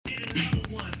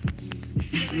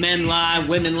Men lie,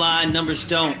 women lie, numbers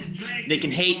don't. They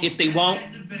can hate if they won't,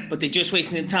 but they're just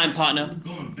wasting their time, partner.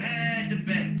 Going back to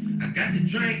back. I got the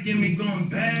drink in me going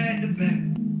back to back.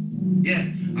 Yeah,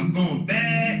 I'm going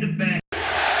back to back.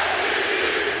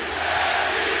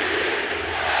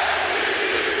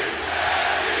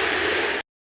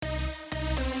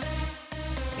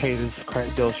 Hey, this is Craig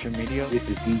Dilshire Media. This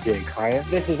is DJ Kaya.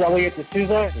 This is Elliot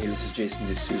D'Souza. Hey, this is Jason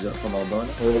D'Souza from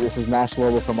Aldona. Hey, this is Nash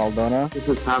Lobo from Aldona. This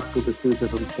is Pascal D'Souza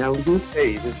from Kalamazoo.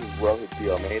 Hey, this is Rohit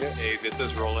D. Almeida. Hey, this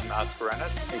is Roland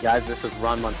Mascarenas. Hey guys, this is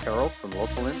Ron Montero from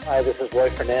Losalin. Hi, this is Roy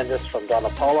Fernandez from Donna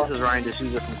Paula. This is Ryan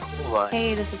D'Souza from Coolva.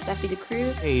 Hey, this is Steffi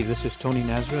DeCruz. Hey, this is Tony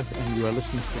Nazareth, and you are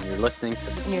listening to And you're listening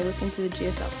to the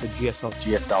GSL. the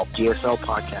GSL. GSL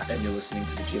podcast. And you're listening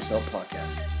to the GSL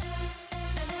podcast.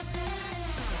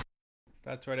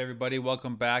 That's right, everybody.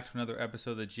 Welcome back to another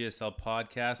episode of the GSL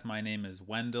podcast. My name is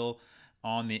Wendell.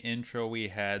 On the intro, we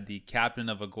had the captain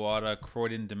of Aguada,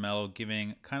 Croydon DeMello,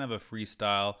 giving kind of a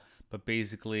freestyle, but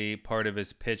basically part of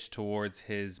his pitch towards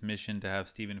his mission to have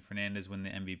Steven Fernandez win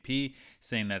the MVP,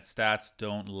 saying that stats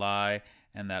don't lie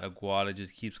and that Aguada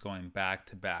just keeps going back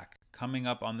to back. Coming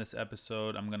up on this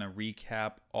episode, I'm going to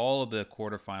recap all of the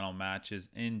quarterfinal matches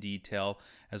in detail,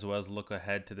 as well as look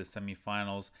ahead to the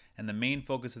semifinals. And the main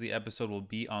focus of the episode will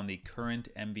be on the current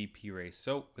MVP race.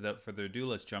 So without further ado,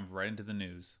 let's jump right into the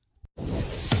news.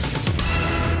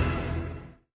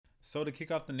 So to kick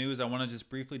off the news, I want to just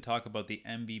briefly talk about the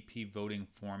MVP voting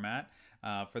format.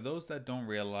 For those that don't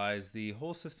realize, the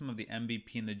whole system of the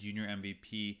MVP and the junior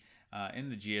MVP in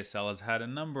the GSL has had a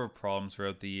number of problems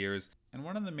throughout the years. And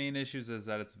one of the main issues is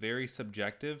that it's very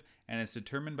subjective and it's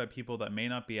determined by people that may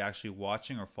not be actually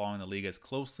watching or following the league as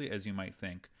closely as you might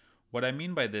think. What I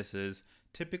mean by this is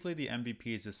typically the MVP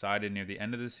is decided near the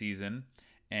end of the season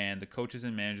and the coaches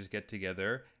and managers get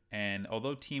together, and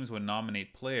although teams would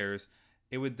nominate players,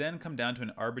 it would then come down to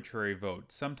an arbitrary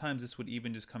vote. Sometimes this would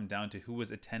even just come down to who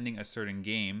was attending a certain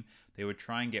game. They would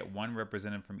try and get one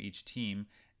representative from each team,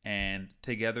 and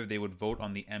together they would vote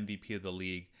on the MVP of the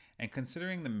league. And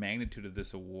considering the magnitude of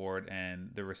this award and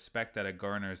the respect that it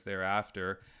garners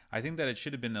thereafter, I think that it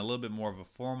should have been a little bit more of a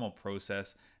formal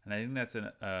process, and I think that's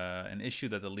an issue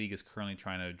that the league is currently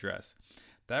trying to address.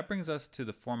 That brings us to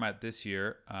the format this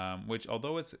year, which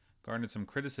although it's garnered some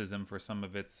criticism for some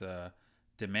of its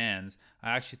demands,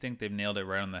 I actually think they've nailed it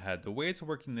right on the head. The way it's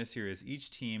working this year is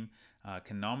each team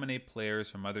can nominate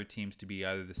players from other teams to be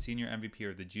either the senior MVP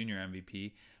or the junior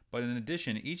MVP. But in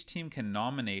addition, each team can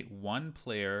nominate one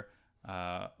player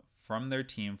from their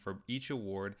team for each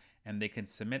award, and they can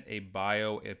submit a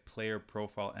bio, a player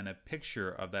profile, and a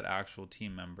picture of that actual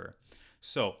team member.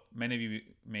 So many of you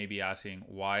may be asking,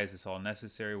 why is this all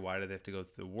necessary? Why do they have to go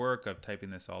through the work of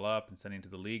typing this all up and sending it to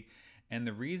the league? And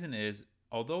the reason is,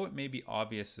 although it may be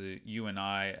obvious to you and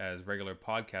I as regular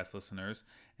podcast listeners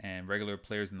and regular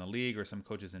players in the league or some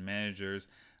coaches and managers,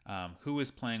 who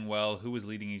is playing well, who is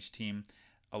leading each team,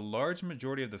 a large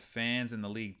majority of the fans in the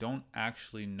league don't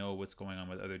actually know what's going on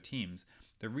with other teams.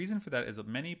 The reason for that is that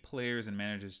many players and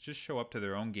managers just show up to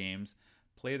their own games,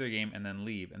 play their game, and then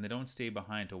leave, and they don't stay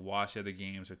behind to watch other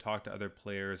games or talk to other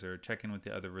players or check in with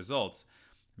the other results.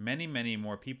 Many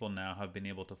more people now have been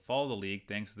able to follow the league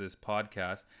thanks to this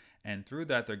podcast, and through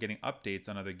that they're getting updates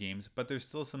on other games, but there's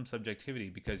still some subjectivity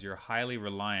because you're highly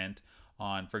reliant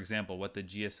on, for example, what the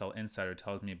GSL Insider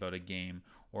tells me about a game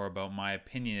or about my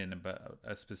opinion about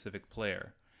a specific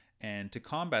player. And to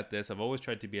combat this, I've always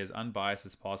tried to be as unbiased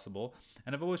as possible,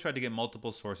 and I've always tried to get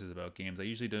multiple sources about games. I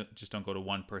usually don't go to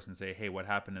one person and say, hey, what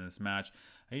happened in this match?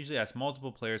 I usually ask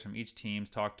multiple players from each team,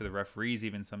 talk to the referees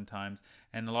even sometimes,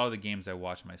 and a lot of the games I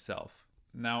watch myself.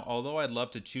 Now, although I'd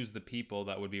love to choose the people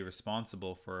that would be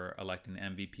responsible for electing the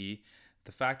MVP,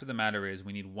 the fact of the matter is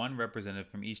we need one representative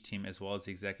from each team as well as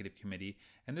the executive committee,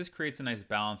 and this creates a nice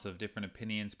balance of different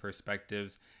opinions,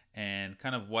 perspectives, and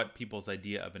kind of what people's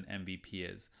idea of an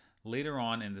MVP is. Later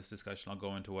on in this discussion, I'll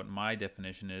go into what my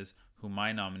definition is, who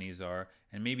my nominees are,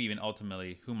 and maybe even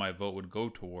ultimately who my vote would go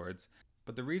towards.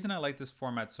 But the reason I like this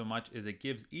format so much is it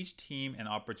gives each team an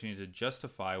opportunity to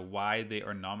justify why they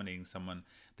are nominating someone.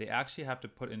 They actually have to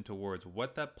put into words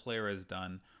what that player has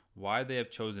done, why they have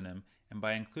chosen him, and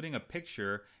by including a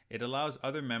picture, it allows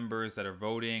other members that are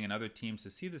voting and other teams to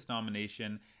see this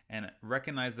nomination and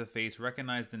recognize the face,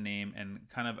 recognize the name, and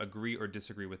kind of agree or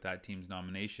disagree with that team's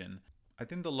nomination. I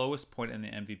think the lowest point in the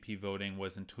MVP voting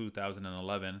was in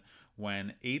 2011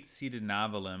 when 8th seeded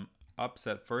Navalem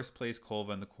upset first place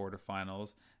Kolva in the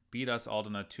quarterfinals, beat us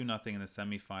Aldona 2-0 in the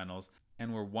semifinals,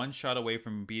 and were one shot away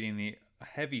from beating the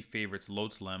heavy favorites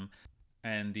Lotzlem,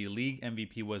 and the league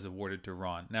MVP was awarded to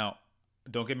Ron. Now,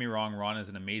 don't get me wrong, Ron is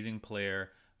an amazing player.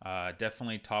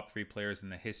 Definitely top 3 players in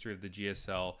the history of the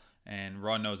GSL, and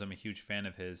Ron knows I'm a huge fan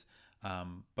of his.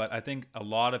 But I think a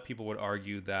lot of people would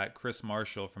argue that Chris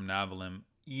Marshall from Navalem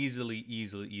easily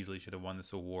should have won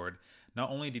this award. Not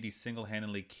only did he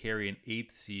single-handedly carry an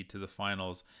 8th seed to the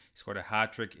finals, he scored a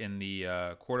hat-trick in the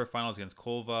quarterfinals against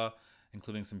Kolva,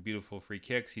 including some beautiful free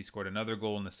kicks. He scored another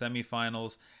goal in the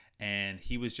semifinals, and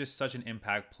he was just such an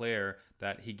impact player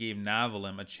that he gave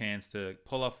Navalem a chance to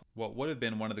pull off what would have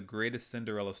been one of the greatest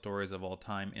Cinderella stories of all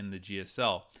time in the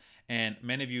GSL. And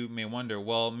many of you may wonder,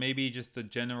 well, maybe just the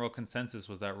general consensus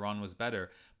was that Ron was better.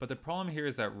 But the problem here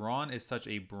is that Ron is such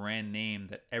a brand name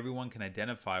that everyone can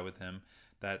identify with him,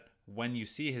 that when you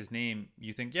see his name,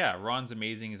 you think, yeah, Ron's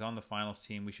amazing. He's on the finals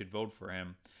team. We should vote for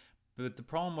him. But the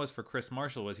problem was for Chris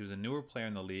Marshall was he was a newer player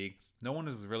in the league. No one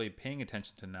was really paying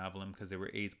attention to Navalem because they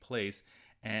were 8th place.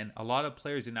 And a lot of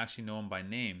players didn't actually know him by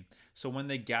name. So when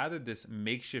they gathered this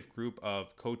makeshift group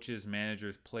of coaches,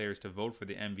 managers, players to vote for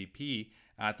the MVP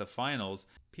at the finals,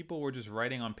 people were just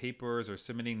writing on papers or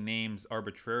submitting names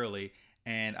arbitrarily.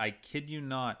 And I kid you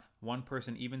not, one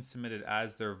person even submitted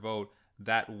as their vote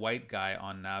that white guy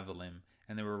on Navalem.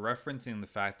 And they were referencing the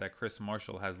fact that Chris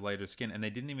Marshall has lighter skin, and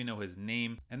they didn't even know his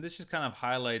name. And this just kind of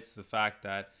highlights the fact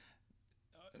that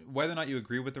whether or not you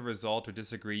agree with the result or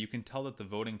disagree, you can tell that the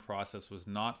voting process was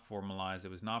not formalized.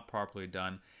 It was not properly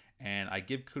done. And I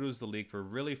give kudos to the league for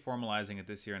really formalizing it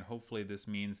this year. And hopefully this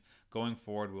means going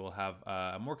forward, we'll have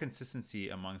more consistency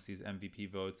amongst these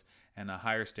MVP votes and a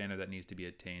higher standard that needs to be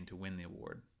attained to win the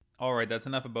award. All right, that's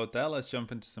enough about that. Let's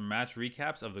jump into some match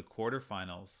recaps of the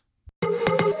quarterfinals.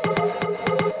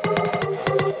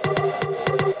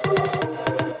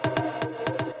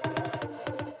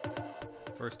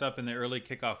 First up in the early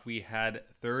kickoff, we had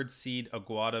 3rd seed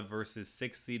Aguada versus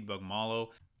 6th seed Bugmalo.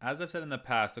 As I've said in the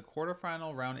past, the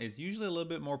quarterfinal round is usually a little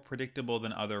bit more predictable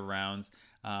than other rounds.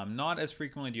 Not as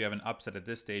frequently do you have an upset at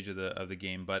this stage of the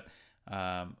game, but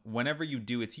whenever you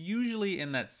do, it's usually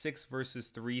in that 6 versus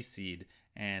 3 seed.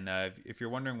 And if you're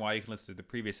wondering why, you can listen to the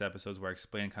previous episodes where I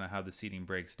explain kind of how the seeding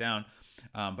breaks down.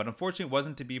 But unfortunately, it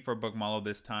wasn't to be for Bugmalo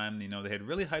this time. You know, they had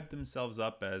really hyped themselves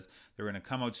up as they were going to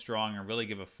come out strong and really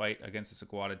give a fight against this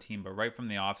Aguada team. But right from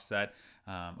the offset,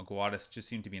 Aguada just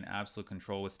seemed to be in absolute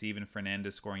control, with Steven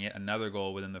Fernandez scoring yet another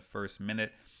goal within the first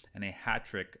minute and a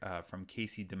hat-trick from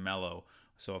Casey DeMello.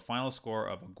 So a final score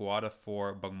of Aguada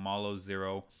 4, Bugmalo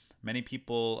 0. Many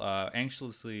people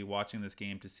anxiously watching this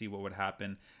game to see what would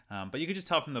happen. But you could just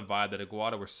tell from the vibe that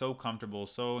Aguada were so comfortable,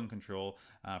 so in control.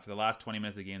 For the last 20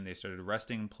 minutes of the game, they started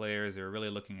resting players. They were really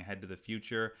looking ahead to the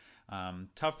future.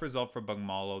 Tough result for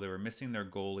Bugmalo. They were missing their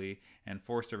goalie and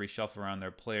forced to reshuffle around their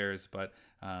players. But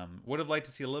would have liked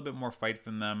to see a little bit more fight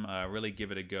from them, really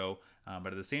give it a go.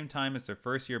 But at the same time, it's their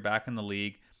first year back in the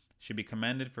league. Should be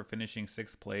commended for finishing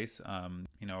 6th place.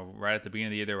 You know, right at the beginning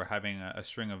of the year, they were having a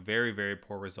string of very, very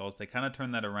poor results. They kind of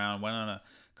turned that around, went on a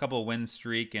couple win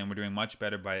streak, and were doing much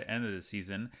better by the end of the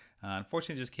season.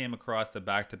 Unfortunately, just came across the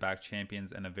back-to-back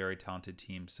champions and a very talented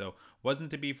team. So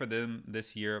wasn't to be for them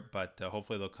this year, but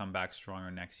hopefully they'll come back stronger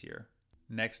next year.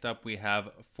 Next up, we have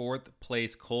 4th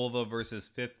place Kolva versus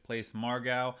 5th place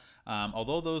Margao.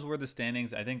 Although those were the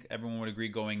standings, I think everyone would agree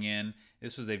going in,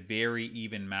 this was a very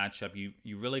even matchup.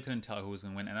 You really couldn't tell who was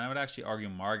going to win. And I would actually argue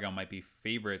Margao might be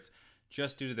favorites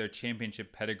just due to their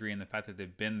championship pedigree and the fact that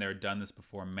they've been there, done this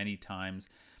before many times.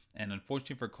 And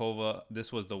unfortunately for Kolva,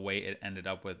 this was the way it ended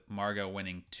up, with Margao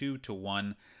winning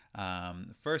 2-1.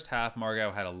 First half,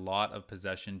 Margao had a lot of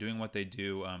possession, doing what they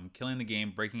do, killing the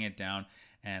game, breaking it down,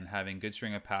 and having good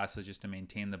string of passes just to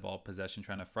maintain the ball possession,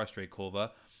 trying to frustrate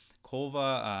Kolva.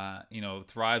 Kolva,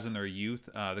 thrives in their youth,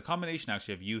 the combination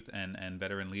actually of youth and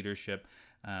veteran leadership,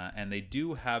 and they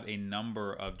do have a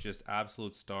number of just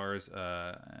absolute stars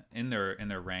in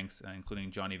their ranks,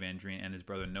 including Johnny Van Dreen and his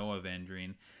brother Noah Van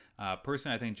Dreen.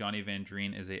 Personally, I think Johnny Van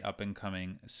Dreen is a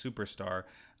up-and-coming superstar,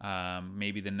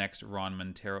 maybe the next Ron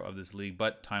Montero of this league,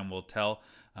 but time will tell.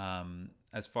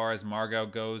 As far as Margao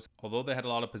goes, although they had a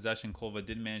lot of possession, Kolva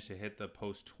did manage to hit the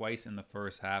post twice in the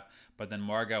first half, but then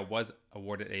Margao was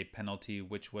awarded a penalty,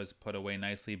 which was put away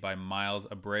nicely by Miles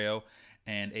Abreu,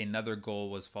 and another goal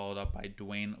was followed up by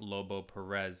Dwayne Lobo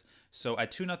Perez. So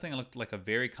at 2-0, it looked like a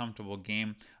very comfortable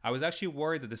game. I was actually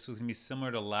worried that this was going to be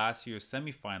similar to last year's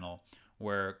semifinal,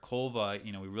 where Kolva,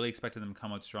 we really expected them to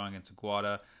come out strong against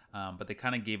Aguada, but they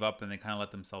kind of gave up and they kind of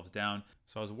let themselves down.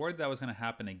 So I was worried that was going to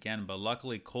happen again, but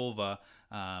luckily Kolva,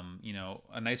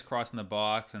 a nice cross in the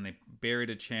box and they buried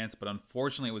a chance, but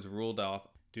unfortunately it was ruled off.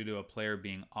 due to a player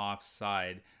being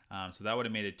offside. So that would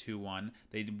have made it 2-1.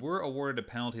 They were awarded a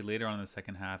penalty later on in the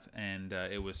second half, and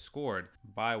it was scored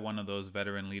by one of those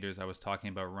veteran leaders I was talking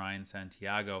about, Ryan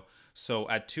Santiago. So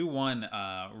at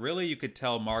 2-1, really you could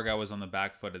tell Margao was on the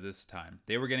back foot at this time.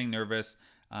 They were getting nervous.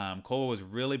 Colwell was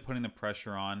really putting the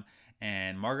pressure on,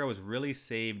 and Margao was really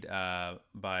saved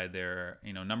by their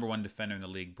number one defender in the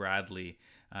league, Bradley,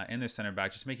 in their center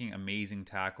back, just making amazing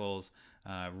tackles.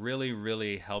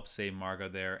 Really helped save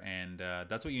Margao there, and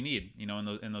that's what you need.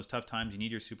 In those tough times, you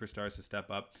need your superstars to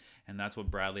step up, and that's what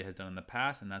Bradley has done in the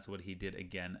past, and that's what he did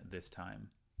again this time.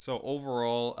 So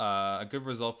overall, a good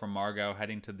result for Margao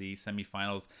heading to the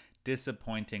semifinals.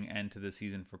 Disappointing end to the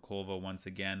season for Colville once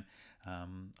again.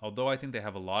 Although I think they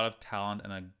have a lot of talent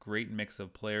and a great mix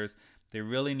of players, they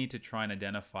really need to try and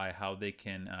identify how they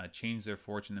can change their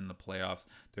fortune in the playoffs.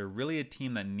 They're really a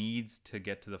team that needs to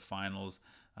get to the finals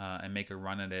and make a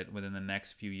run at it within the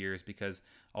next few years, because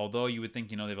although you would think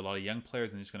they have a lot of young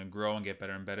players and they're just going to grow and get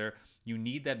better and better, you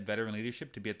need that veteran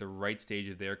leadership to be at the right stage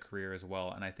of their career as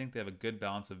well. And I think they have a good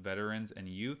balance of veterans and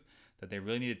youth that they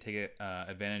really need to take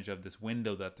advantage of this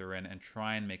window that they're in and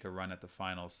try and make a run at the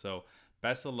finals. So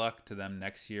best of luck to them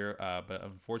next year, but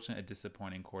unfortunately a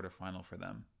disappointing quarterfinal for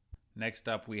them. Next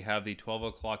up, we have the 12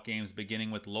 o'clock games,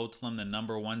 beginning with Lotlum, the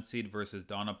number 1 seed, versus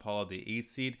Donna Paula, the 8th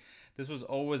seed. This was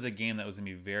always a game that was going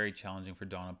to be very challenging for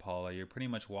Donna Paula. You're pretty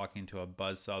much walking into a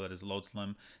buzzsaw that is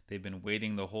Lotlum. They've been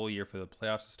waiting the whole year for the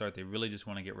playoffs to start. They really just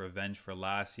want to get revenge for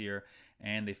last year,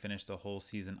 and they finished the whole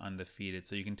season undefeated.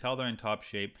 So you can tell they're in top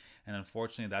shape, and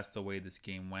unfortunately that's the way this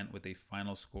game went, with a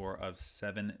final score of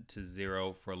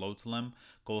 7-0 for Lotlum.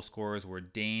 Goal scorers were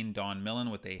Don Millen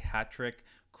with a hat trick,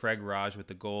 Craig Raj with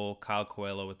the goal, Kyle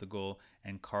Coelho with the goal,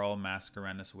 and Carl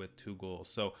Mascarenhas with 2 goals.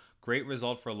 So great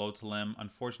result for Lotlum.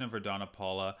 Unfortunate for Donna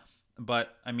Paula.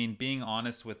 But, being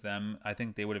honest with them, I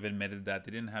think they would have admitted that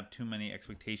they didn't have too many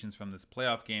expectations from this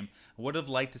playoff game. I would have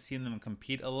liked to see them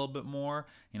compete a little bit more.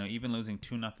 Even losing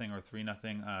 2-0 or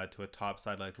 3-0 to a top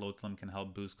side like Lotlum can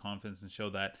help boost confidence and show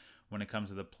that when it comes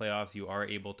to the playoffs, you are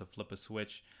able to flip a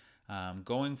switch.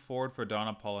 Going forward for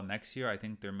Donna Paula next year, I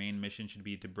think their main mission should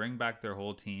be to bring back their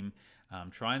whole team,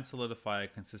 try and solidify a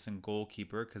consistent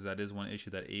goalkeeper, because that is one issue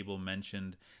that Abel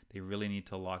mentioned they really need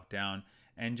to lock down,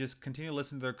 and just continue to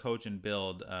listen to their coach and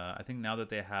build. I think now that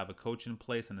they have a coach in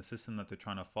place and a system that they're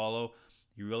trying to follow,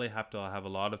 you really have to have a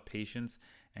lot of patience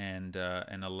and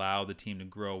allow the team to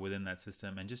grow within that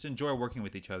system, and just enjoy working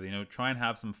with each other. Try and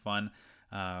have some fun.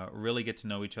 Really get to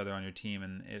know each other on your team,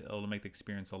 and it'll make the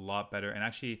experience a lot better, and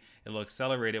actually it'll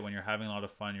accelerate it when you're having a lot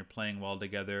of fun, you're playing well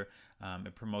together.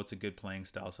 It promotes a good playing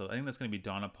style. So I think that's going to be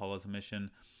Donna Paula's mission.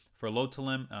 For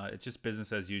Lotlum, it's just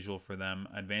business as usual for them,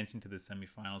 advancing to the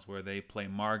semifinals where they play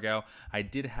Margao. I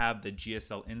did have the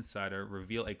GSL Insider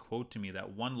reveal a quote to me that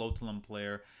one Lotlum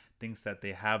player thinks that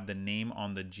they have the name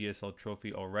on the GSL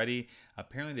trophy already.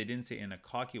 Apparently they didn't say it in a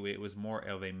cocky way. It was more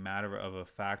of a matter of a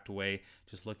fact way,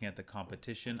 just looking at the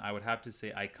competition. I would have to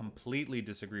say I completely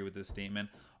disagree with this statement.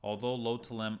 Although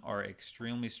Lotlum are an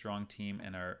extremely strong team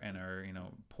and are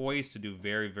poised to do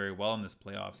very well in this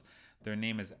playoffs, their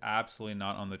name is absolutely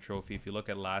not on the trophy. If you look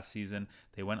at last season,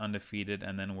 they went undefeated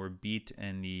and then were beat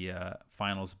in the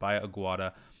finals by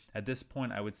Aguada. At this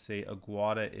point, I would say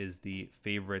Aguada is the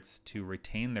favorites to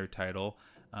retain their title,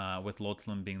 with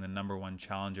Lotlum being the number 1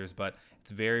 challengers. But it's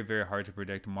very hard to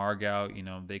predict.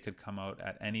 Margao, they could come out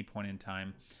at any point in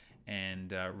time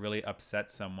and really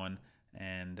upset someone.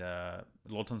 And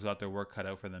Lotlum's got their work cut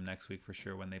out for them next week for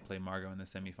sure when they play Margao in the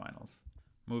semifinals.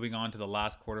 Moving on to the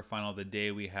last quarterfinal of the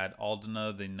day, we had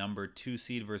Aldona, the number 2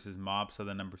 seed, versus Mopsa,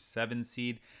 the number 7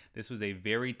 seed. This was a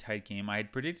very tight game. I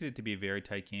had predicted it to be a very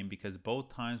tight game because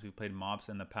both times we played Mopsa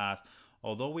in the past,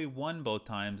 although we won both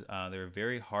times, they were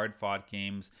very hard-fought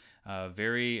games,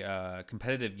 very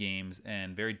competitive games,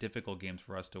 and very difficult games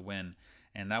for us to win.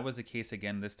 And that was the case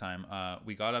again this time.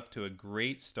 We got off to a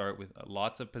great start with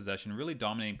lots of possession, really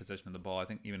dominating possession of the ball. I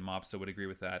think even Mopsa would agree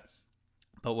with that.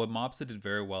 But what Mopsa did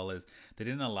very well is they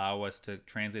didn't allow us to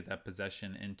translate that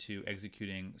possession into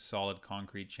executing solid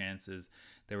concrete chances.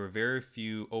 There were very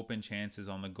few open chances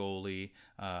on the goalie,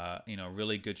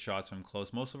 really good shots from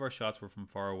close. Most of our shots were from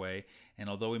far away, and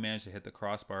although we managed to hit the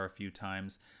crossbar a few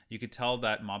times, you could tell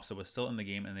that Mopsa was still in the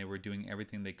game and they were doing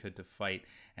everything they could to fight.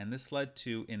 And this led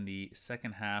to, in the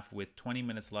second half, with 20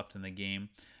 minutes left in the game,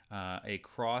 a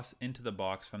cross into the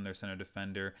box from their center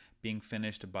defender being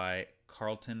finished by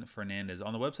Carlton Fernandez.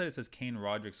 On the website it says Kane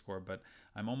Roderick scored, but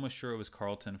I'm almost sure it was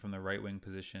Carlton from the right wing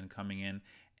position coming in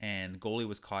and goalie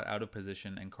was caught out of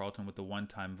position, and Carlton with the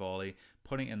one-time volley,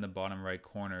 putting it in the bottom right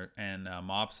corner. And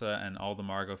Mopsa and all the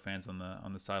Margot fans on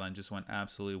the sideline just went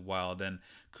absolutely wild. And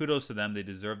kudos to them; they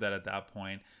deserved that at that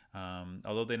point.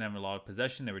 Although they didn't have a lot of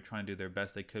possession, they were trying to do their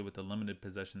best they could with the limited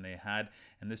possession they had,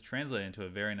 and this translated into a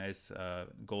very nice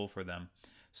goal for them.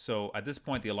 So at this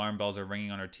point, the alarm bells are ringing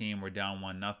on our team. We're down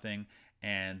 1-0,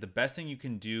 and the best thing you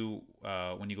can do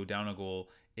when you go down a goal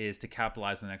is to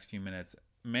capitalize on the next few minutes.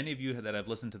 Many of you that have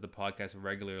listened to the podcast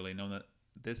regularly know that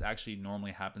this actually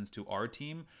normally happens to our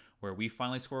team, where we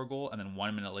finally score a goal and then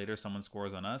 1 minute later someone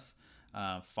scores on us.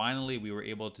 Finally, we were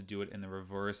able to do it in the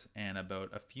reverse, and about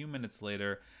a few minutes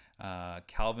later,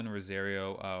 Calvin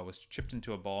Rosario was chipped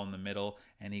into a ball in the middle,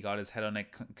 and he got his head on it,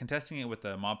 contesting it with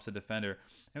the Mopsa defender.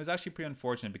 And it was actually pretty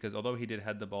unfortunate because although he did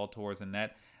head the ball towards the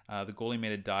net, the goalie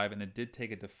made a dive, and it did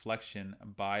take a deflection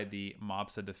by the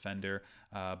Mopsa defender,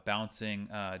 bouncing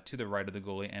to the right of the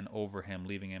goalie and over him,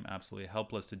 leaving him absolutely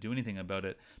helpless to do anything about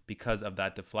it because of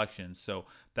that deflection. So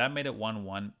that made it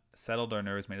 1-1, settled our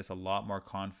nerves, made us a lot more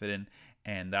confident,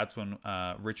 and that's when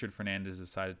Richard Fernandez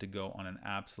decided to go on an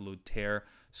absolute tear,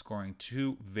 scoring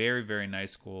 2 very, very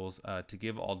nice goals to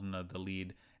give Aldona the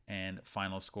lead and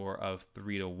final score of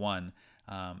 3-1.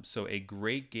 So a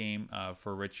great game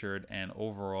for Richard, and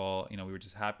overall, we were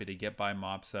just happy to get by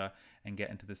Mopsa and get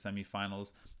into the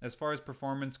semifinals. As far as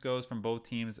performance goes from both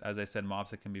teams, as I said,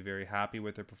 Mopsa can be very happy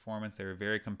with their performance. They were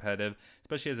very competitive,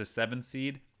 especially as a 7th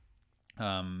seed.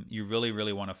 You really,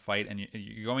 really want to fight, and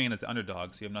you're going in as the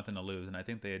underdog, so you have nothing to lose. And I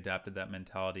think they adapted that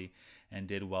mentality and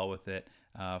did well with it.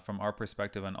 From our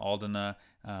perspective on Aldona,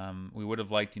 we would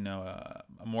have liked, a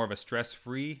more of a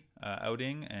stress-free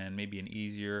outing and maybe an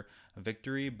easier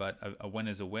victory, but a win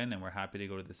is a win, and we're happy to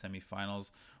go to the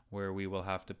semifinals, where we will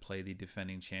have to play the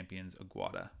defending champions,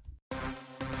 Aguada.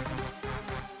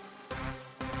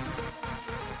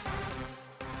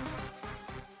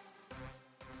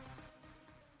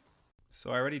 So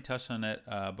I already touched on it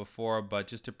before, but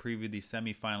just to preview the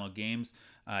semifinal games,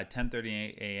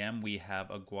 10:30 a.m. we have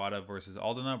Aguada versus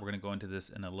Aldona. We're going to go into this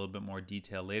in a little bit more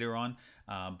detail later on.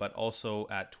 But also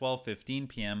at 12:15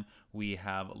 p.m. we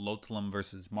have Lotelum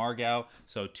versus Margao.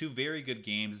 So 2 very good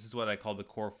games. This is what I call the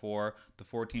core 4, the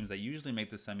 4 teams that usually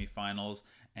make the semifinals.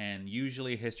 And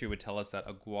usually history would tell us that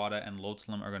Aguada and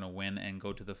Lotelum are going to win and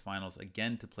go to the finals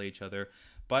again to play each other.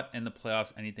 But in the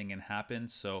playoffs, anything can happen.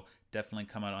 So definitely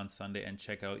come out on Sunday and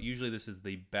check out. Usually this is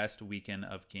the best weekend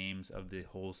of games of the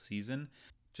whole season.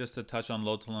 Just to touch on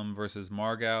Lotelum versus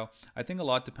Margao, I think a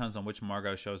lot depends on which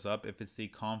Margao shows up. If it's the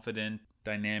confident,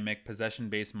 dynamic,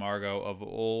 possession-based Margao of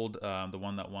old, the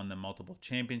one that won the multiple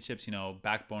championships,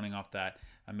 backboning off that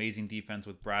amazing defense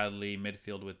with Bradley,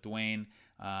 midfield with Dwayne,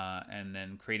 and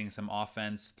then creating some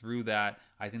offense through that,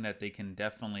 I think that they can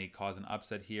definitely cause an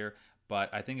upset here. But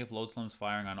I think if Lotelum's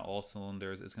firing on all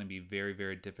cylinders, it's going to be very,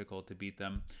 very difficult to beat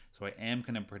them. So I am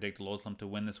going to predict Lotelum to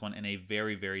win this one in a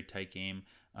very, very tight game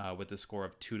with a score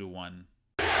of 2-1.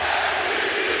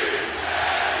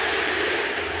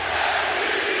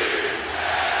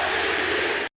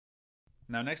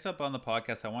 Now, next up on the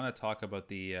podcast, I want to talk about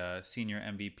the senior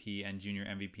MVP and junior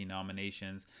MVP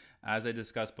nominations. As I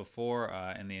discussed before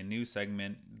in the news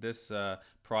segment, this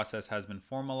process has been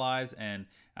formalized, and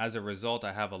as a result,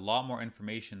 I have a lot more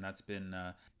information that's been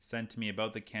sent to me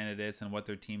about the candidates and what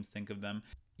their teams think of them.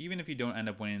 Even if you don't end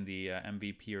up winning the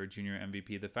MVP or junior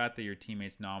MVP, the fact that your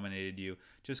teammates nominated you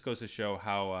just goes to show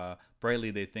how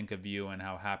brightly they think of you and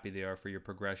how happy they are for your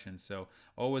progression. So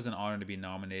always an honor to be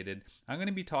nominated. I'm going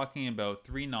to be talking about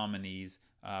 3 nominees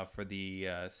for the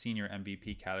senior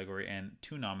MVP category and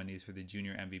 2 nominees for the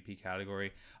junior MVP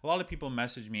category. A lot of people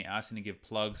message me asking to give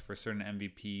plugs for certain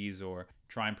MVPs or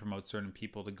try and promote certain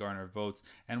people to garner votes.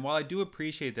 And while I do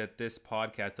appreciate that this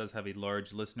podcast does have a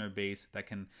large listener base that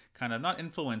can kind of not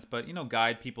influence, but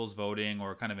guide people's voting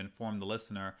or kind of inform the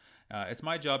listener, it's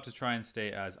my job to try and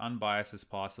stay as unbiased as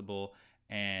possible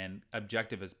and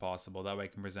objective as possible. That way I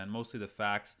can present mostly the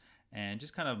facts and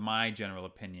just kind of my general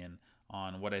opinion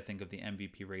on what I think of the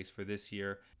MVP race for this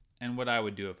year and what I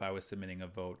would do if I was submitting a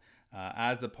vote.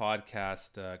 As the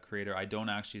podcast creator, I don't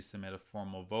actually submit a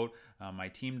formal vote. My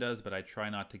team does, but I try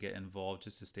not to get involved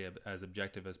just to stay as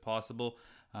objective as possible.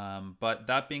 But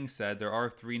that being said, there are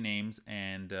 3 names,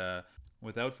 and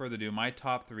without further ado, my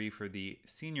top 3 for the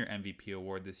senior MVP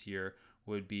award this year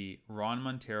would be Ron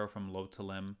Montero from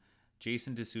Lotelum,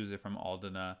 Jason D'Souza from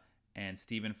Aldona, and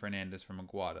Steven Fernandez from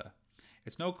Aguada.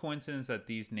 It's no coincidence that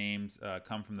these names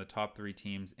come from the top 3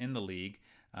 teams in the league.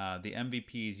 The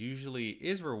MVP usually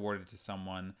is rewarded to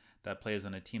someone that plays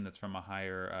on a team that's from a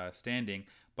higher standing,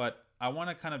 but I want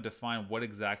to kind of define what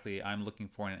exactly I'm looking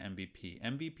for in an MVP.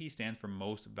 MVP stands for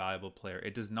most valuable player.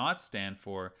 It does not stand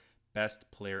for best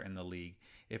player in the league.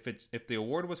 If the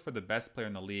award was for the best player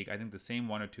in the league, I think the same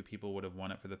one or two people would have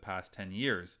won it for the past 10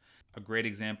 years. A great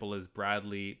example is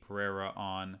Bradley Pereira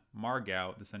on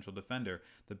Margao, the central defender,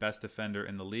 the best defender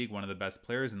in the league, one of the best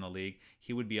players in the league.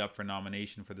 He would be up for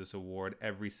nomination for this award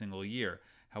every single year.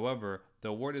 However, the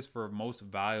award is for most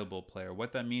valuable player.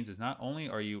 What that means is not only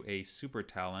are you a super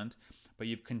talent, but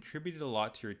you've contributed a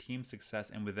lot to your team's success,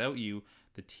 and without you,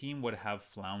 the team would have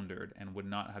floundered and would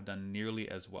not have done nearly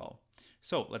as well.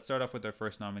 So let's start off with our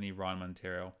first nominee, Ron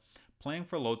Montero. Playing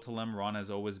for Lotelem, Ron has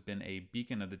always been a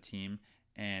beacon of the team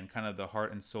and kind of the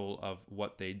heart and soul of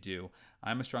what they do.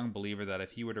 I'm a strong believer that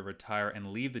if he were to retire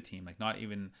and leave the team, like not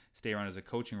even stay around as a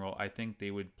coaching role, I think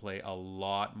they would play a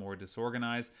lot more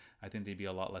disorganized. I think they'd be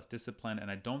a lot less disciplined,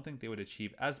 and I don't think they would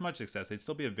achieve as much success. They'd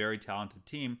still be a very talented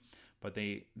team, but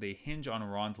they hinge on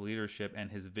Ron's leadership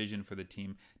and his vision for the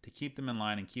team to keep them in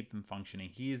line and keep them functioning.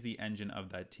 He is the engine of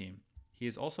that team. He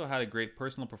has also had a great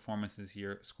personal performance this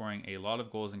year, scoring a lot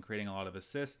of goals and creating a lot of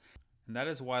assists. And that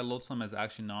is why Lotelem has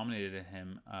actually nominated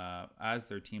him as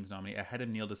their team's nominee ahead of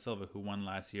Neil Da Silva, who won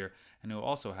last year and who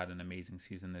also had an amazing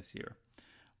season this year.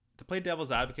 To play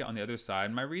devil's advocate on the other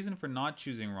side, my reason for not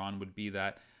choosing Ron would be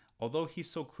that although he's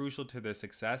so crucial to their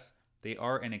success, they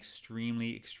are an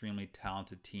extremely, extremely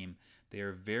talented team. They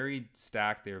are very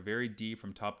stacked. They are very deep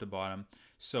from top to bottom.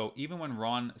 So even when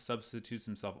Ron substitutes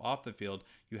himself off the field,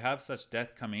 you have such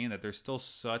depth coming in that they're still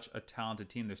such a talented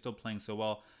team. They're still playing so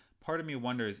well. Part of me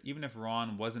wonders, even if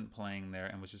Ron wasn't playing there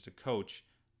and was just a coach,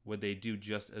 would they do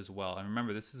just as well? And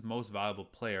remember, this is most valuable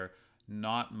player,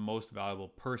 not most valuable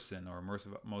person or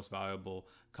most valuable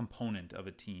component of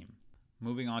a team.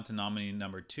 Moving on to nominee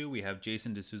number 2, we have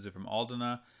Jason D'Souza from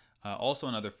Aldona, also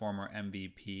another former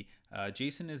MVP.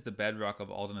 Jason is the bedrock of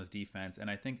Aldona's defense, and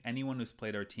I think anyone who's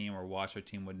played our team or watched our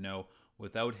team would know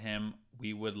without him,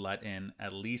 we would let in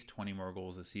at least 20 more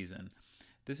goals this season.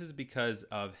 This is because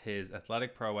of his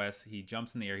athletic prowess. He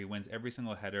jumps in the air. He wins every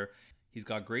single header. He's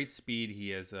got great speed.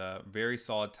 He has very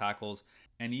solid tackles,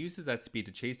 and he uses that speed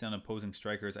to chase down opposing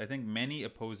strikers. I think many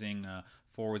opposing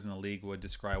forwards in the league would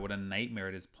describe what a nightmare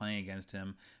it is playing against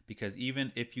him, because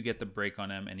even if you get the break on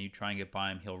him and you try and get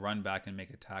by him, he'll run back and make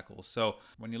a tackle. So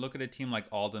when you look at a team like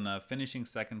Aldona finishing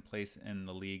second place in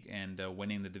the league and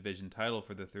winning the division title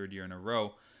for the third year in a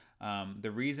row,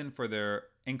 the reason for their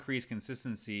increased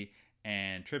consistency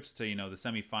and trips to the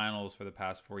semifinals for the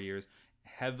past 4 years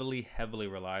heavily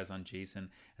relies on Jason,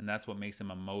 and that's what makes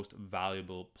him a most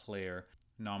valuable player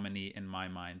nominee in my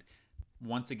mind.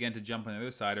 Once again, to jump on the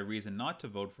other side, a reason not to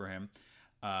vote for him,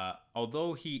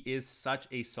 although he is such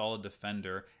a solid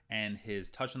defender and his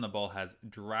touch on the ball has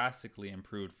drastically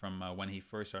improved from when he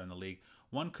first started in the league,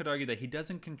 one could argue that he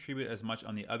doesn't contribute as much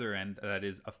on the other end, that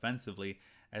is offensively,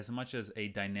 as much as a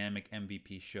dynamic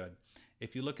MVP should.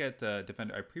 If you look at the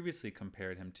defender I previously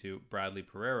compared him to, Bradley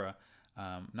Pereira,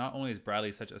 not only is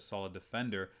Bradley such a solid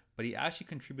defender, but he actually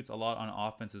contributes a lot on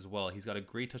offense as well. He's got a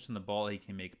great touch on the ball. He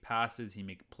can make passes. He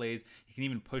make plays. He can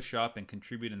even push up and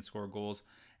contribute and score goals.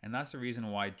 And that's the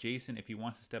reason why Jason, if he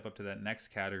wants to step up to that next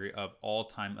category of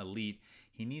all-time elite,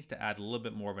 he needs to add a little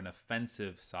bit more of an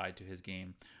offensive side to his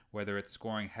game, whether it's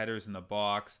scoring headers in the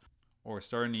box or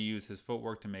starting to use his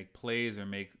footwork to make plays or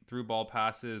make through ball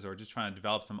passes or just trying to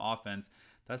develop some offense.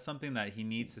 That's something that he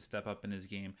needs to step up in his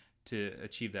game to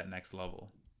achieve that next level.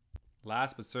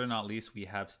 Last but certainly not least, we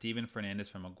have Steven Fernandez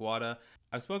from Aguada.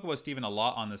 I've spoken about Steven a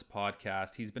lot on this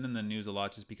podcast. He's been in the news a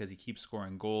lot just because he keeps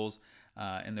scoring goals.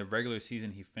 In the regular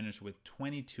season, he finished with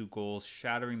 22 goals,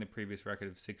 shattering the previous record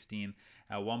of 16.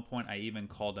 At one point, I even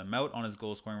called him out on his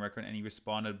goal scoring record, and he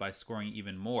responded by scoring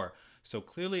even more. So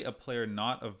clearly a player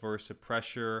not averse to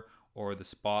pressure or the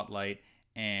spotlight,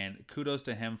 and kudos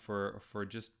to him for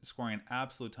just scoring an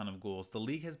absolute ton of goals. The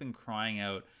league has been crying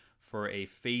out for a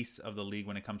face of the league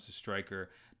when it comes to striker.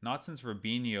 Not since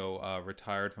Robinho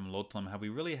retired from Lotelem have we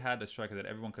really had a striker that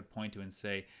everyone could point to and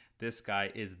say, this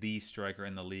guy is the striker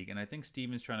in the league. And I think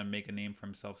Steven's trying to make a name for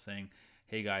himself saying,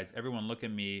 hey guys, everyone look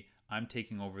at me. I'm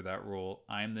taking over that role.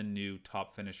 I'm the new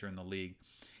top finisher in the league.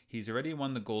 He's already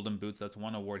won the Golden Boots. That's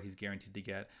one award he's guaranteed to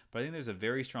get. But I think there's a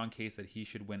very strong case that he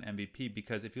should win MVP,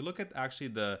 because if you look at actually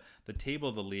the table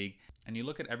of the league and you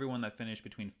look at everyone that finished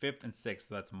between 5th and 6th,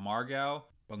 so that's Margao,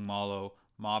 Bugmalo,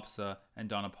 Mopsa, and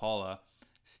Donna Paula,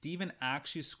 Steven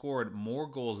actually scored more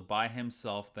goals by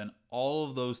himself than all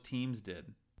of those teams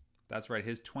did. That's right.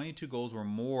 His 22 goals were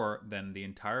more than the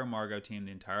entire Margao team,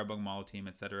 the entire Bugmalo team,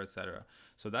 etc., etc.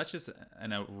 So that's just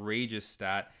an outrageous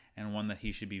stat and one that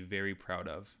he should be very proud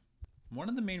of. One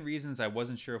of the main reasons I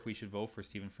wasn't sure if we should vote for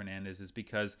Steven Fernandez is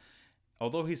because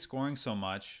although he's scoring so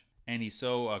much and he's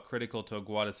so critical to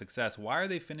Aguada's success, why are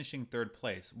they finishing third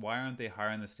place? Why aren't they higher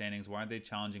in the standings? Why aren't they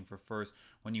challenging for first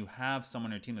when you have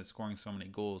someone on your team that's scoring so many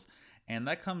goals? And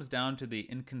that comes down to the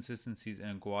inconsistencies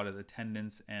in Aguada's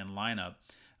attendance and lineup.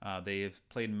 They've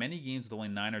played many games with only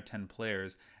 9 or 10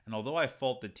 players, and although I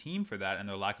fault the team for that and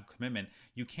their lack of commitment,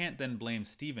 you can't then blame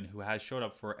Steven, who has showed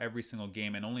up for every single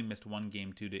game and only missed one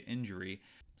game due to injury.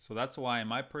 So that's why, in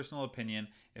my personal opinion,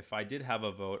 if I did have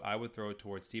a vote, I would throw it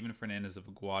towards Steven Fernandez of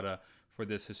Aguada for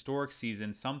this historic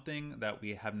season, something that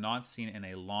we have not seen in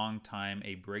a long time,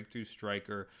 a breakthrough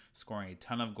striker scoring a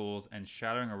ton of goals and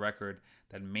shattering a record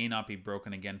that may not be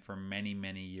broken again for many,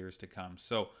 many years to come.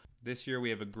 So this year we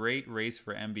have a great race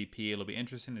for MVP. It'll be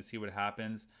interesting to see what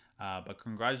happens, but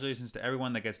congratulations to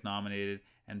everyone that gets nominated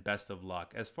and best of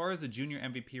luck. As far as the junior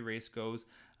MVP race goes,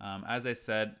 as I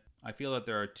said, I feel that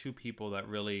there are two people that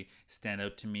really stand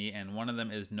out to me, and one of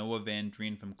them is Noah Van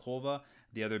Dreen from Kolva,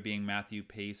 the other being Matthew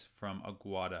Pace from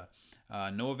Aguada.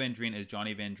 Noah Van Dreen is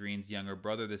Johnny Van Dreen's younger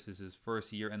brother. This is his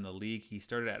first year in the league. He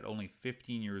started at only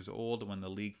 15 years old when the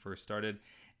league first started,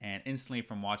 and instantly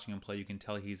from watching him play, you can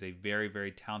tell he's a very,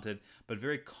 very talented but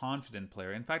very confident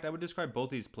player. In fact, I would describe both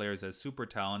these players as super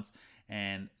talents,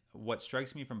 and what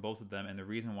strikes me from both of them, and the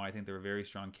reason why I think they're very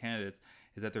strong candidates,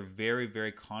 is that they're very,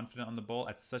 very confident on the ball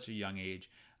at such a young age.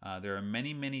 There are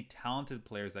many, many talented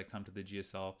players that come to the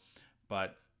GSL,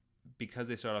 but because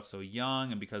they start off so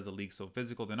young and because the league's so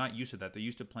physical, they're not used to that. They're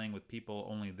used to playing with people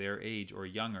only their age or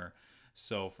younger.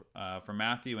 So for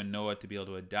Matthew and Noah to be able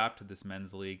to adapt to this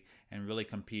men's league and really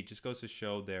compete just goes to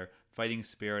show their fighting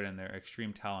spirit and their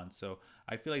extreme talent. So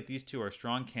I feel like these two are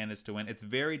strong candidates to win. It's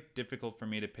very difficult for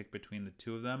me to pick between the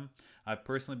two of them. I've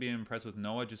personally been impressed with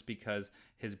Noah just because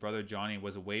his brother Johnny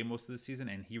was away most of the season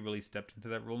and he really stepped into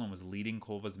that role and was leading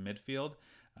Kolva's midfield.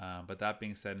 But that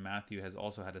being said, Matthew has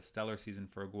also had a stellar season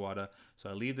for Aguada. So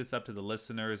I leave this up to the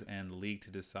listeners and the league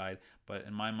to decide. But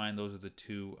in my mind, those are the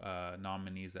two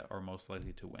nominees that are most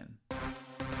likely to win.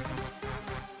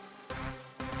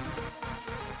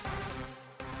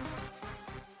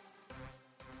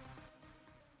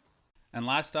 And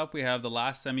last up, we have the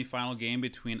last semifinal game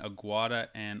between Aguada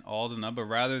and Aldona. But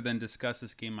rather than discuss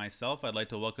this game myself, I'd like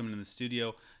to welcome into the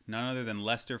studio none other than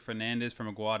Lester Fernandez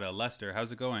from Aguada. Lester,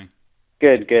 how's it going?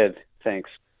 Good. Thanks.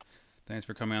 Thanks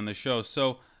for coming on the show.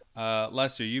 So,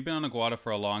 Lester, you've been on Aguada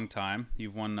for a long time.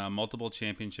 You've won multiple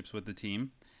championships with the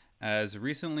team. As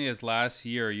recently as last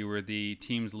year, you were the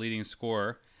team's leading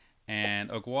scorer. And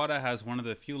Aguada has one of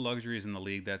the few luxuries in the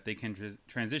league that they can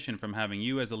transition from having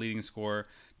you as a leading scorer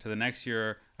to the next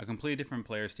year, a completely different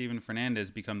player, Steven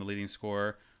Fernandez, become the leading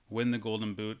scorer, win the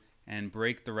Golden Boot, and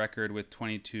break the record with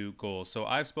 22 goals. So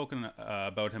I've spoken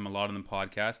about him a lot on the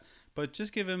podcast, but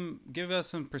just give us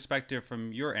some perspective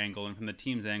from your angle and from the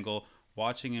team's angle,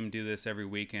 watching him do this every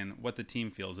week and what the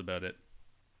team feels about it.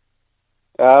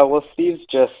 Well, Steve's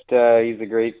just he's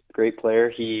a great player.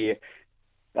 He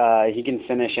can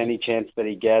finish any chance that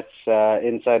he gets,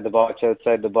 inside the box,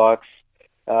 outside the box.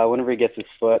 Whenever he gets his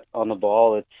foot on the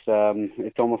ball,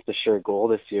 it's almost a sure goal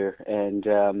this year,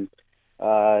 and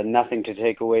nothing to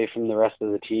take away from the rest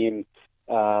of the team,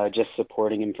 just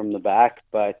supporting him from the back.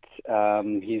 But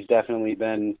he's definitely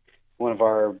been one of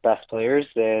our best players,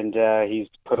 and he's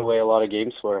put away a lot of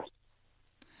games for us.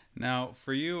 Now,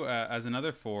 for you as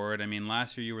another forward, I mean,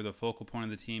 last year you were the focal point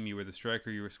of the team. You were the striker.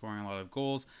 You were scoring a lot of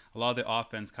goals. A lot of the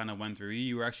offense kind of went through you.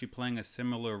 You were actually playing a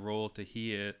similar role to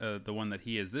the one that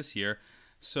he is this year.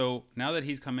 So now that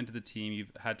he's come into the team,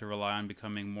 you've had to rely on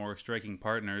becoming more striking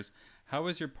partners. How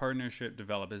has your partnership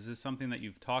developed? Is this something that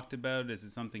you've talked about? Is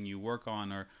it something you work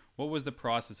on? Or what was the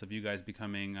process of you guys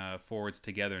becoming forwards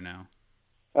together now?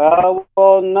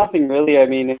 Well, nothing really. I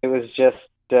mean, it was just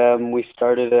we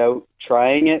started out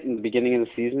trying it in the beginning of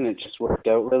the season. It just worked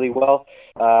out really well.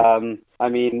 I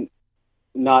mean,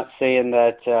 not saying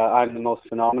that I'm the most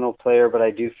phenomenal player, but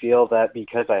I do feel that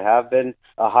because I have been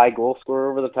a high goal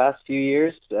scorer over the past few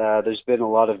years, there's been a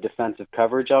lot of defensive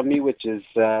coverage on me, which is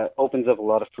opens up a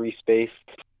lot of free space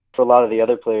for a lot of the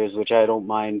other players, which I don't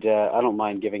mind. I don't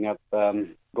mind giving up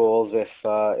goals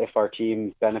if our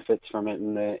team benefits from it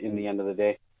in the end of the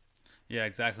day. Yeah,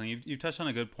 exactly. You've touched on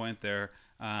a good point there.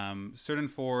 Certain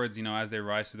forwards, as they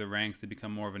rise through the ranks, they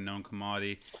become more of a known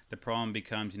commodity. The problem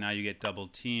becomes now you get double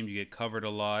teamed, you get covered a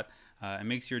lot. It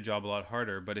makes your job a lot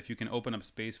harder. But if you can open up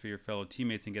space for your fellow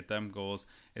teammates and get them goals,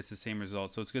 it's the same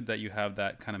result. So it's good that you have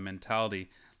that kind of mentality.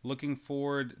 looking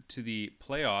forward to the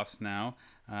playoffs now.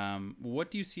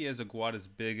 What do you see as Aguada's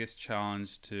biggest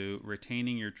challenge to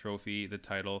retaining your trophy, the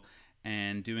title,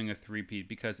 and doing a three-peat?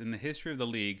 Because in the history of the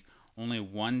league, only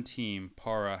one team,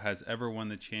 Para, has ever won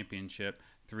the championship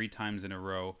 3 times in a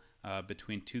row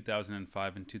between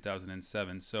 2005 and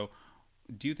 2007. So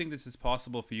do you think this is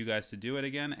possible for you guys to do it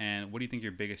again? And what do you think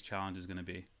your biggest challenge is going to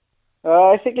be?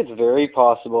 I think it's very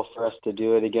possible for us to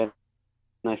do it again.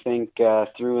 I think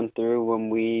through and through, when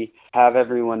we have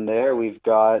everyone there, we've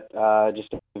got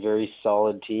just a very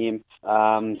solid team.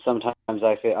 Sometimes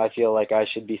I feel like I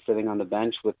should be sitting on the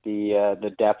bench with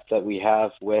the depth that we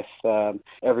have with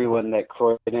everyone that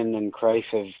Croydon and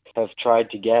Cruyff have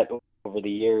tried to get over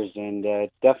the years, and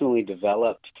it's definitely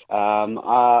developed.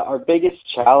 Our biggest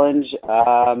challenge,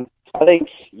 I think,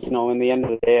 in the end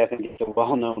of the day, I think it's a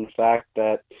well-known fact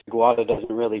that Aguada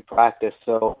doesn't really practice.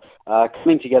 So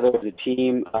coming together as a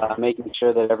team, making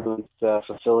sure that everyone's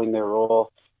fulfilling their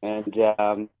role, and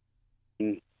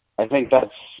I think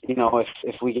that's,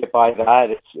 if we get by that,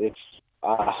 it's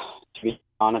to be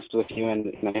honest with you,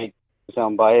 and I hate to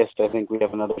sound biased, I think we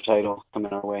have another title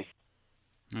coming our way.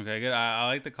 Okay, good. I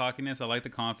like the cockiness. I like the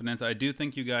confidence. I do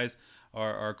think you guys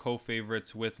are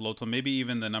co-favorites with Loto, maybe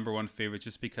even the number one favorite,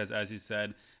 just because, as you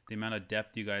said, the amount of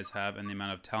depth you guys have and the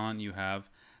amount of talent you have.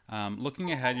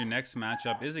 Looking ahead, your next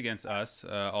matchup is against us,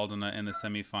 Aldona, in the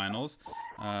semifinals.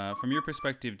 From your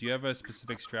perspective, do you have a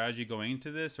specific strategy going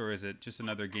into this, or is it just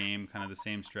another game, kind of the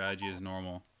same strategy as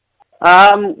normal?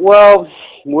 Well,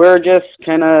 we're just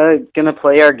kind of going to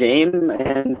play our game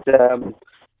and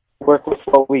work with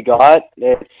what we got.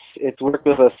 It's worked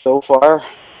with us so far.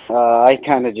 I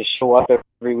kind of just show up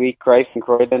every week. Cruyff and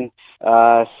Croydon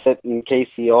sit, and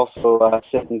Casey also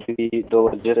sit and do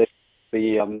the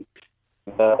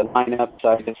lineups.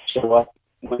 I just show up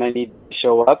when I need to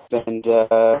show up and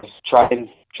try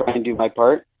and do my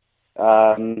part.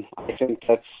 I think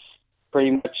that's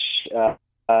pretty much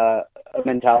a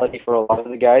mentality for a lot of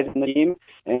the guys in the team,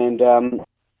 and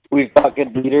we've got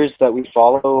good leaders that we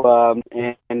follow,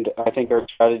 and I think our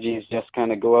strategy is just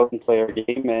kind of go out and play our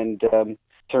game and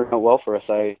turn out well for us,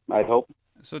 I'd hope.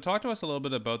 So talk to us a little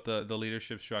bit about the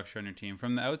leadership structure on your team.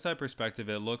 From the outside perspective,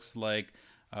 it looks like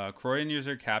Croydon is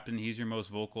your captain. He's your most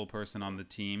vocal person on the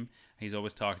team. He's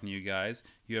always talking to you guys.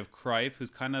 You have Cruyff,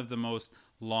 who's kind of the most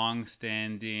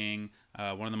long-standing,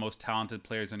 one of the most talented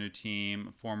players on your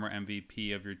team, former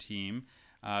MVP of your team.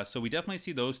 So we definitely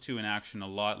see those two in action a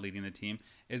lot leading the team.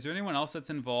 Is there anyone else that's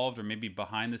involved or maybe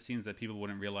behind the scenes that people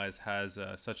wouldn't realize has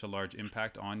such a large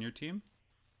impact on your team?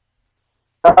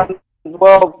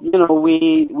 Well,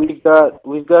 we've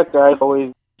got guys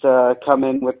always come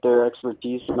in with their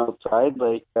expertise from outside.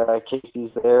 Like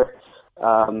Casey's there.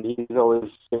 He's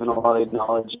always given a lot of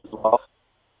knowledge as well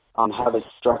on how to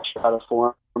structure, how to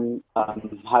form,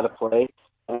 how to play,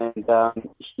 and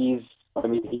he's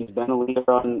been a leader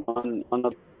on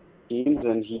the teams,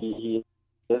 and he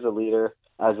is a leader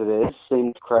as it is. Same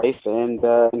with Cruyff,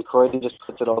 and Croydon just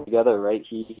puts it all together, right?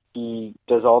 He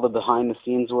does all the behind the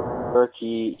scenes work.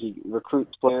 He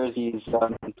recruits players. He's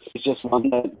just one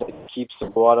that keeps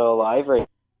Aguada alive right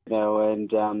now.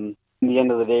 And in the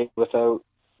end of the day, without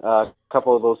a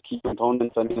couple of those key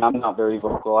components, I'm not very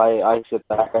vocal. I sit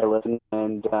back, I listen,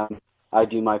 and I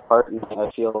do my part, and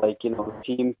I feel like, the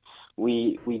team,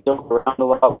 we joke around a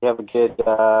lot. We have a good,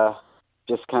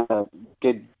 just kind of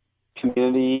good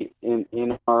community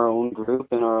in our own group,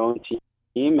 in our own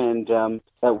team, and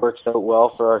that works out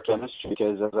well for our chemistry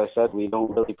because, as I said, we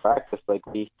don't really practice. I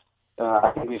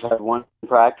think we've had one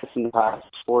practice in the past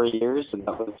 4 years, and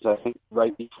that was, I think,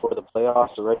 right before the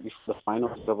playoffs or right before the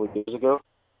finals a couple of years ago.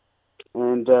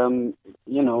 And,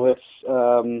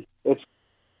 it's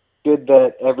good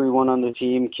that everyone on the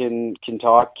team can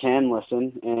talk, can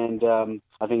listen, and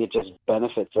I think it just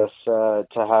benefits us to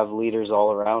have leaders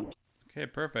all around. Okay,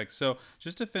 perfect. So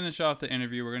just to finish off the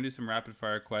interview, we're going to do some rapid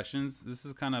fire questions. This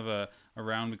is kind of a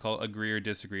round we call agree or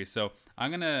disagree. So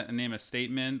I'm going to name a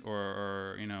statement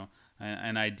or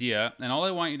an idea, and all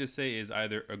I want you to say is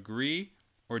either agree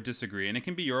or disagree. And it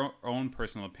can be your own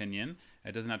personal opinion.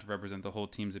 It doesn't have to represent the whole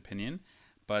team's opinion.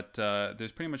 But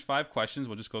there's pretty much 5 questions.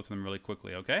 We'll just go through them really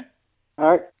quickly, okay?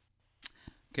 All right.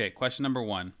 Okay, question number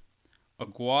 1.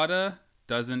 Aguada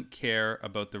doesn't care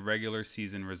about the regular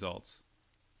season results.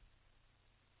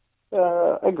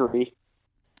 Agree.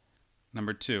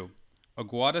 Number 2.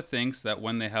 Aguada thinks that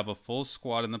when they have a full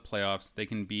squad in the playoffs, they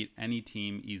can beat any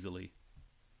team easily.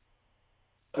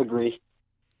 Agree.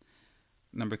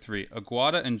 Number 3.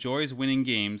 Aguada enjoys winning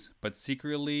games, but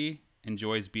secretly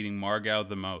enjoys beating Margao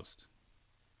the most.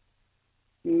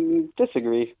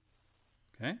 Disagree.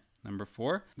 Okay. Number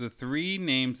 4, the 3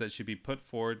 names that should be put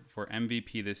forward for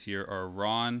MVP this year are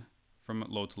Ron from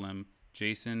Lotalim,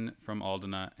 Jason from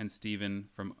Aldona, and Steven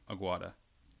from Aguada.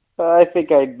 I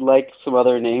think I'd like some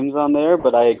other names on there,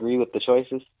 but I agree with the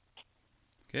choices.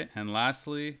 Okay, and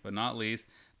lastly, but not least,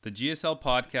 the GSL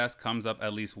podcast comes up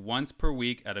at least once per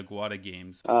week at Aguada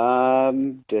games.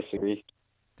 Disagree.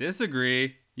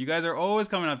 Disagree? You guys are always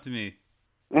coming up to me.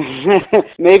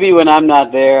 Maybe when I'm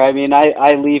not there. I mean,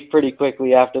 I leave pretty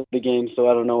quickly after the game, so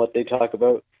I don't know what they talk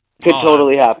about. Could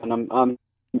totally happen. I'm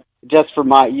just for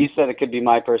you said it could be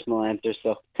my personal answer,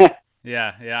 so.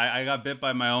 Yeah, I got bit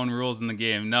by my own rules in the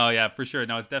game. No, yeah, for sure.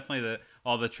 No, it's definitely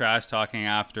all the trash talking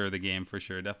after the game, for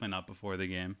sure. Definitely not before the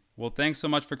game. Well, thanks so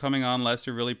much for coming on,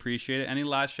 Lester. Really appreciate it. Any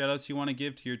last shout-outs you want to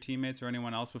give to your teammates or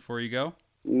anyone else before you go?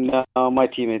 No, my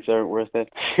teammates aren't worth it.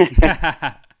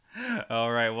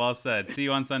 All right, well said. See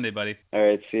you on Sunday, buddy. All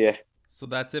right, see ya. So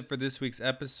that's it for this week's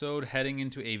episode. Heading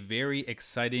into a very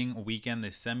exciting weekend, the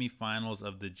semifinals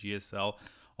of the GSL.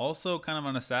 Also, kind of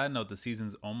on a sad note, the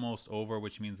season's almost over,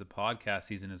 which means the podcast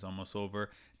season is almost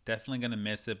over. Definitely going to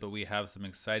miss it, but we have some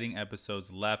exciting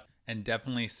episodes left and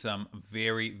definitely some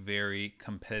very, very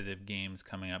competitive games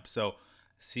coming up. So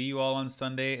see you all on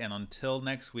Sunday, and until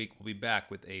next week, we'll be back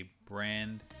with a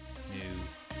brand new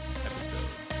episode.